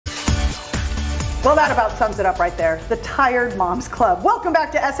Well, that about sums it up right there. The Tired Moms Club. Welcome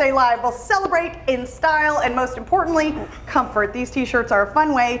back to SA Live. We'll celebrate in style and, most importantly, comfort. These t-shirts are a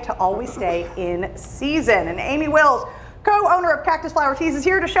fun way to always stay in season. And Amy Wills, co-owner of Cactus Flower Tees, is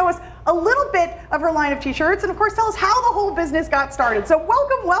here to show us a little bit of her line of t-shirts and, of course, tell us how the whole business got started. So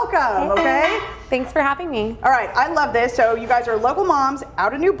welcome, okay? Thanks for having me. All right, I love this. So you guys are local moms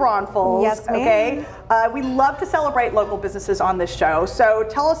out of New Braunfels. Yes, ma'am. Okay. We love to celebrate local businesses on this show. So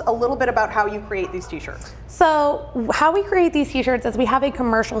tell us a little bit about how you create these t-shirts. So how we create these t-shirts is we have a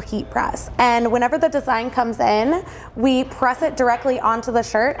commercial heat press, and whenever the design comes in, we press it directly onto the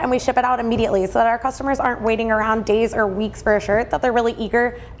shirt and we ship it out immediately so that our customers aren't waiting around days or weeks for a shirt, that they're really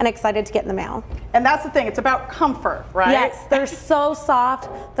eager and excited to get in the mail. And that's the thing, it's about comfort, right? Yes, they're so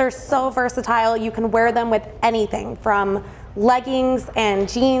soft, they're so versatile. You can wear them with anything from leggings and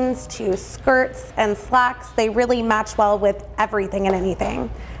jeans to skirts and slacks. They really match well with everything and anything.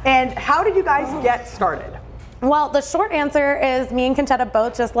 And how did you guys get started? Well, the short answer is me and Conchetta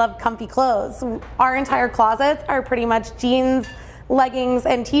both just love comfy clothes. Our entire closets are pretty much jeans, leggings,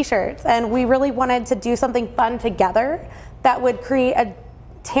 and t-shirts, and we really wanted to do something fun together that would create a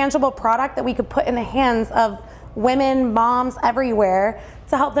tangible product that we could put in the hands of women, moms everywhere,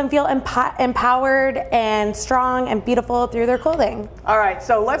 to help them feel empowered and strong and beautiful through their clothing. All right,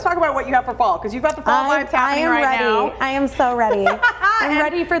 so let's talk about what you have for fall, because you've got the fall vibes happening right now. I am so ready. I'm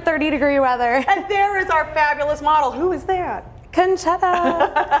ready for 30-degree weather. And there is our fabulous model. Who is that?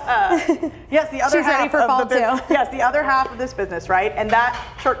 Conchetta. Yes, the other She's half ready for of fall the too. Yes, the other half of this business, right? And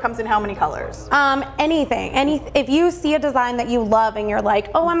that shirt comes in how many colors? Anything. If you see a design that you love and you're like,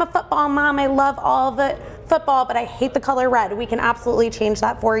 oh, I'm a football mom, I love all the football, but I hate the color red, we can absolutely change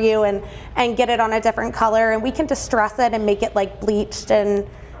that for you and get it on a different color, and we can distress it and make it like bleached and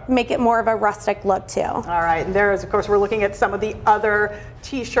make it more of a rustic look too. All right, and there is, of course, we're looking at some of the other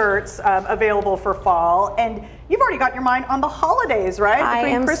t-shirts available for fall, and you've already got your mind on the holidays, right?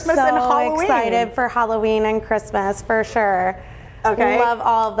 Between Christmas and Halloween. I am so excited for Halloween and Christmas, for sure. Okay. Love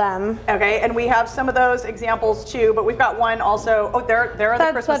all of them. Okay, and we have some of those examples too, but we've got one also. Oh, there are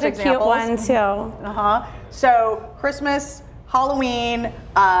the Christmas examples. That's such a cute one too. So Christmas, Halloween,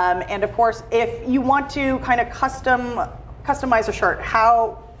 and of course, if you want to kind of customize a shirt,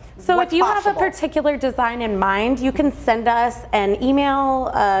 if you have a particular design in mind, you can send us an email,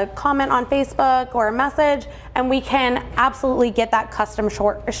 a comment on Facebook, or a message, and we can absolutely get that custom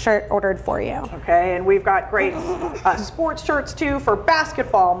shirt ordered for you. Okay, and we've got great sports shirts too for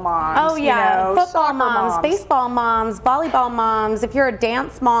basketball moms. Oh yeah, football moms, baseball moms, volleyball moms. If you're a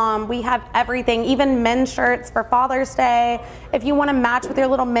dance mom, we have everything, even men's shirts for Father's Day. If you want to match with your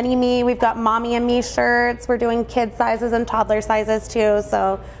little mini-me, we've got mommy and me shirts. We're doing kid sizes and toddler sizes too,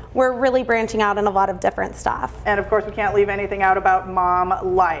 so we're really branching out in a lot of different stuff. And of course, we can't leave anything out about mom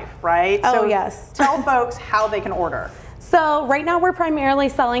life, right? Oh, yes. Tell folks how they can order. So right now we're primarily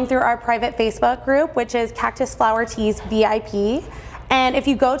selling through our private Facebook group, which is Cactus Flower Tees VIP. And if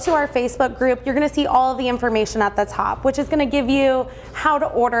you go to our Facebook group, you're gonna see all of the information at the top, which is gonna give you how to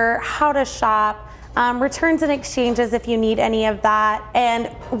order, how to shop, returns and exchanges if you need any of that.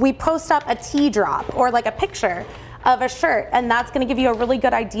 And we post up a tee drop or like a picture of a shirt, and that's going to give you a really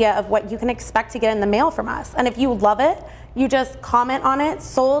good idea of what you can expect to get in the mail from us. And if you love it, you just comment on it,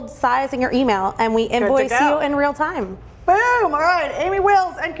 sold, size, and your email, and we invoice you in real time. Boom! All right, Amy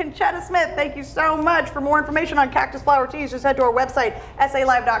Wills and Conchetta Smith, thank you so much. For more information on Cactus Flower Tees, just head to our website,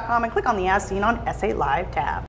 salive.com, and click on the As Seen on SA Live tab.